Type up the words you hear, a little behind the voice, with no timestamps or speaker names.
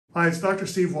Hi, it's Dr.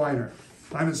 Steve Weiner.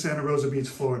 I'm in Santa Rosa Beach,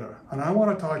 Florida, and I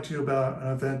want to talk to you about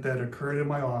an event that occurred in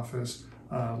my office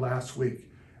last week,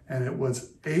 and it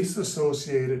was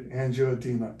ACE-associated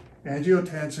angioedema,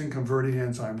 angiotensin converting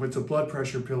enzyme, which is a blood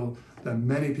pressure pill that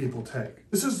many people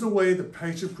take. This is the way the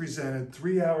patient presented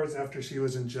 3 hours after she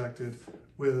was injected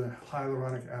with a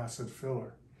hyaluronic acid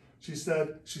filler. She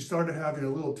said she started having a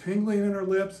little tingling in her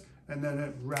lips, and then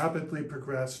it rapidly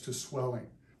progressed to swelling.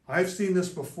 I've seen this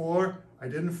before. I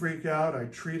didn't freak out. I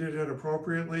treated it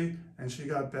appropriately, and she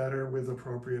got better with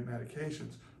appropriate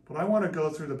medications. But I want to go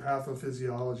through the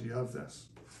pathophysiology of this.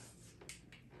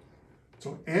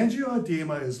 So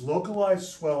angioedema is localized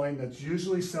swelling that's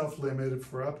usually self-limited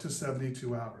for up to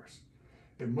 72 hours.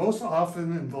 It most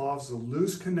often involves the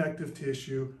loose connective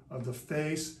tissue of the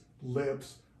face,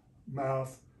 lips,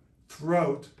 mouth,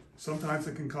 throat. Sometimes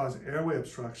it can cause airway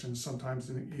obstruction, sometimes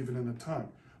even in the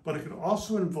tongue. But it can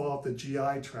also involve the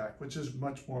GI tract, which is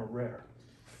much more rare.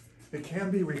 It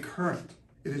can be recurrent.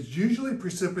 It is usually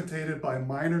precipitated by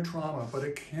minor trauma, but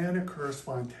it can occur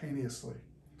spontaneously.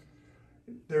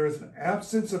 There is an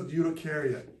absence of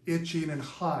urticaria, itching, and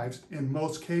hives in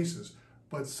most cases,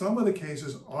 but some of the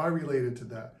cases are related to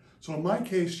that. So in my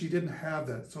case, she didn't have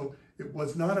that. So it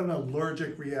was not an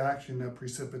allergic reaction that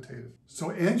precipitated. So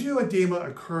angioedema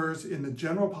occurs in the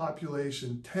general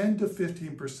population 10 to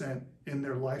 15% in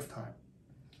their lifetime.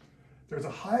 There's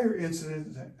a higher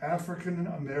incidence in African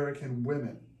American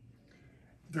women.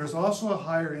 There's also a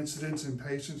higher incidence in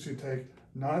patients who take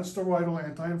non-steroidal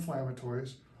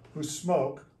anti-inflammatories, who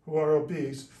smoke, who are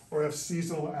obese, or have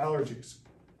seasonal allergies.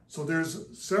 So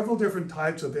there's several different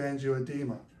types of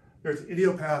angioedema. There's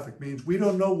idiopathic, means we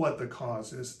don't know what the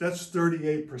cause is. That's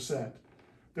 38%.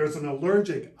 There's an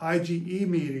allergic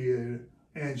IgE-mediated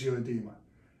angioedema,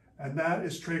 and that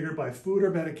is triggered by food or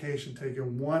medication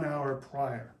taken 1 hour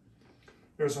prior.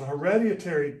 There's a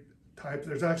hereditary type.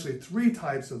 There's actually 3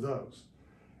 types of those,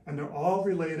 and they're all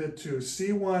related to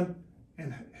C1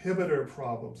 inhibitor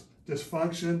problems,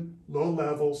 dysfunction, low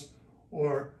levels,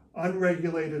 or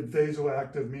unregulated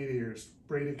vasoactive mediators,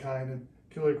 bradykinin,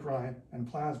 kallikrein, and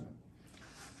plasmin.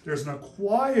 There's an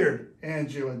acquired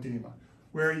angioedema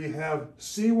where you have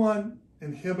C1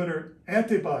 inhibitor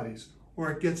antibodies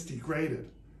or it gets degraded.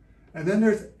 And then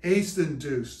there's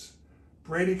ACE-induced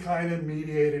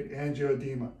bradykinin-mediated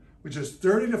angioedema, which is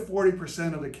 30 to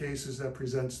 40% of the cases that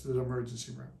presents to the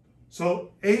emergency room.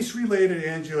 So ACE-related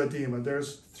angioedema,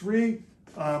 there's 3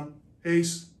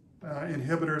 ACE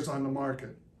inhibitors on the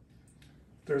market.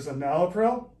 There's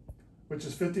enalapril, which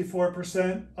is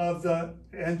 54% of the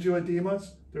angioedemas.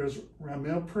 There's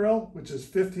ramipril, which is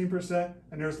 15%,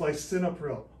 and there's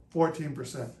lisinopril,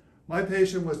 14%. My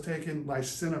patient was taking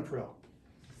lisinopril.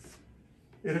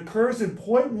 It occurs in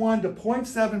 0.1 to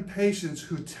 0.7 patients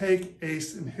who take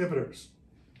ACE inhibitors.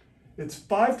 It's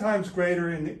 5 times greater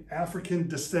in the African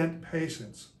descent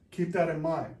patients. Keep that in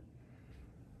mind.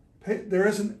 There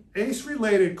is an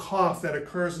ACE-related cough that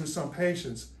occurs in some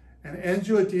patients, and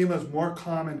angioedema is more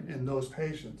common in those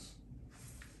patients.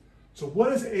 So what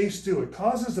does ACE do? It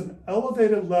causes an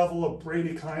elevated level of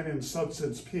bradykinin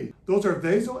substance P. Those are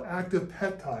vasoactive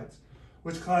peptides,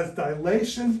 which cause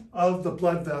dilation of the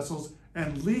blood vessels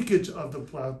and leakage of the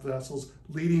blood vessels,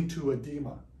 leading to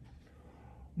edema.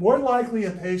 More likely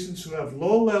in patients who have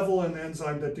low level an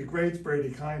enzyme that degrades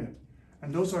bradykinin,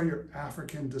 and those are your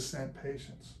African descent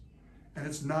patients. And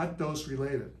it's not dose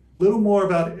related. A little more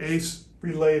about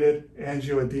ACE-related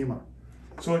angioedema.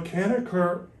 So it can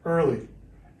occur early,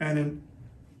 and in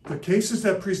the cases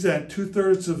that present,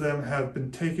 2/3 of them have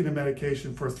been taking the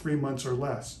medication for 3 months or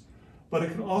less. But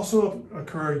it can also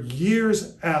occur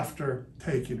years after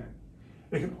taking it.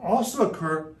 It can also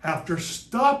occur after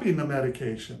stopping the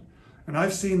medication, and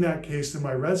I've seen that case in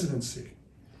my residency.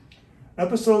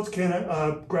 Episodes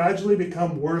can gradually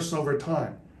become worse over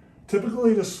time.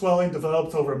 Typically, the swelling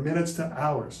develops over minutes to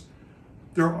hours.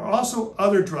 There are also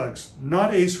other drugs,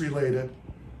 not ACE-related,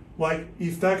 like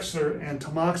Effexor and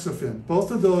tamoxifen.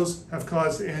 Both of those have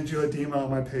caused angioedema on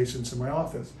my patients in my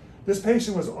office. This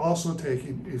patient was also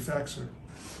taking Effexor.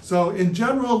 So in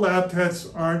general, lab tests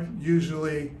aren't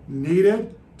usually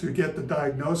needed to get the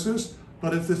diagnosis,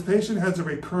 but if this patient has a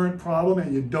recurrent problem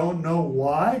and you don't know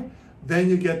why, then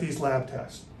you get these lab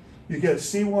tests. You get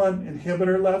C1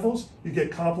 inhibitor levels, you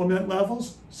get complement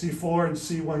levels, C4 and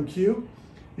C1q.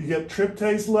 You get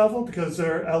tryptase level because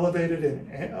they're elevated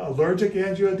in allergic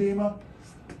angioedema.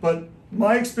 But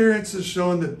my experience has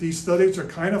shown that these studies are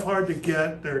kind of hard to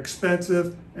get, they're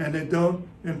expensive, and they don't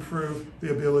improve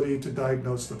the ability to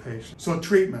diagnose the patient. So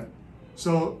treatment.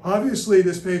 So obviously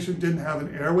this patient didn't have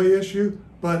an airway issue,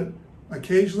 but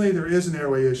occasionally there is an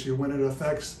airway issue when it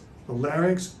affects the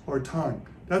larynx, or tongue.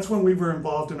 That's when we were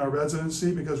involved in our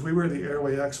residency because we were the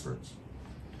airway experts.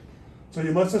 So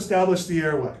you must establish the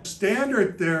airway.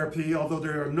 Standard therapy, although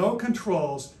there are no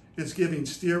controls, is giving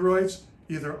steroids,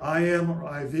 either IM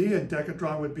or IV, and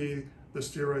Decadron would be the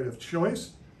steroid of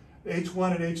choice,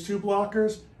 H1 and H2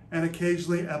 blockers, and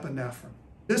occasionally epinephrine.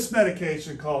 This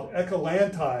medication called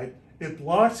ecallantide, it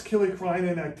blocks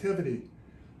kallikreinin activity,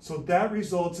 so that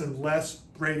results in less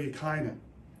bradykinin.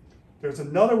 There's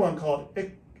another one called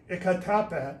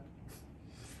icatibant,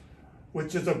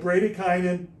 which is a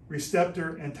bradykinin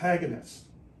receptor antagonist.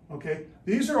 Okay,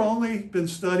 these are only been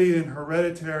studied in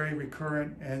hereditary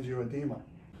recurrent angioedema.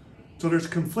 So there's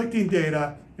conflicting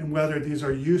data in whether these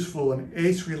are useful in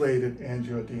ACE-related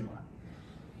angioedema.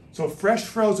 So fresh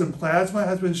frozen plasma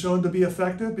has been shown to be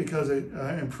effective because it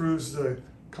improves the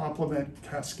complement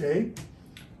cascade.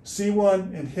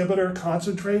 C1 inhibitor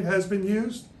concentrate has been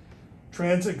used.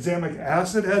 Tranexamic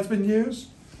acid has been used.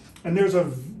 And there's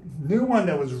a new one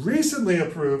that was recently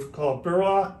approved called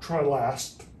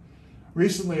Berotralstat,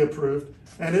 recently approved,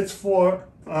 and it's for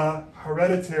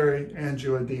hereditary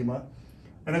angioedema.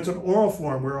 And it's an oral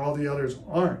form where all the others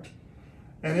aren't.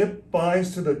 And it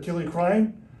binds to the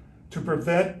kallikrein to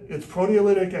prevent its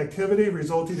proteolytic activity,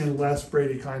 resulting in less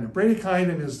bradykinin.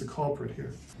 Bradykinin is the culprit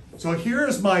here. So here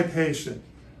is my patient.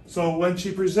 So when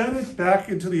she presented back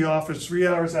into the office 3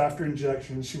 hours after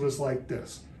injection, she was like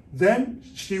this. Then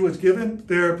she was given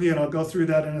therapy, and I'll go through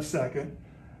that in a second.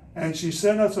 And she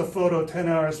sent us a photo 10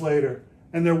 hours later,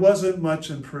 and there wasn't much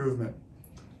improvement.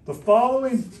 The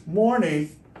following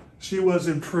morning, she was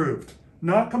improved.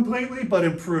 Not completely, but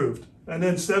improved. And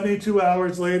then 72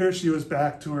 hours later, she was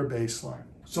back to her baseline.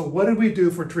 So what did we do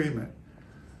for treatment?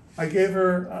 I gave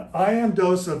her an IM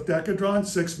dose of Decadron,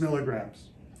 6 milligrams.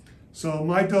 So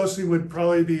my dosing would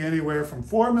probably be anywhere from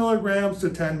 4 milligrams to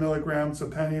 10 milligrams,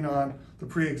 depending on the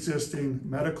pre-existing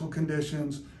medical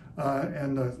conditions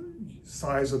and the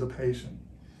size of the patient.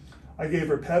 I gave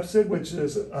her Pepsid, which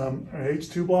is an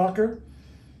H2 blocker,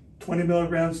 20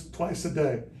 milligrams twice a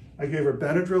day. I gave her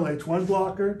Benadryl, H1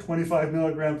 blocker, 25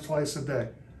 milligrams twice a day.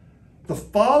 The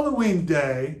following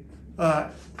day,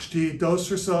 she dosed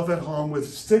herself at home with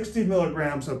 60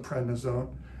 milligrams of prednisone,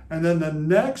 and then the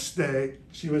next day,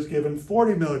 she was given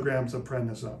 40 milligrams of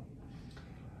prednisone.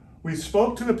 We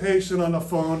spoke to the patient on the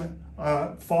phone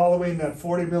following that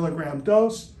 40 milligram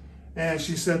dose, and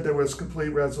she said there was complete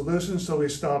resolution, so we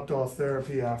stopped all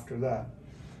therapy after that.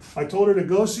 I told her to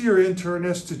go see her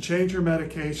internist to change her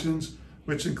medications,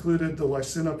 which included the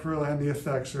lisinopril and the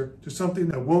Effexor, to something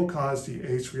that won't cause the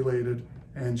ACE-related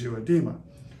angioedema.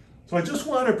 So I just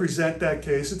want to present that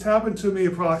case. It's happened to me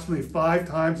approximately 5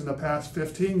 times in the past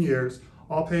 15 years.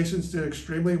 All patients did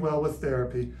extremely well with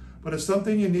therapy, but it's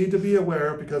something you need to be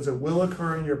aware of because it will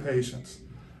occur in your patients.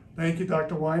 Thank you,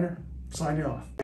 Dr. Weiner. Signing off.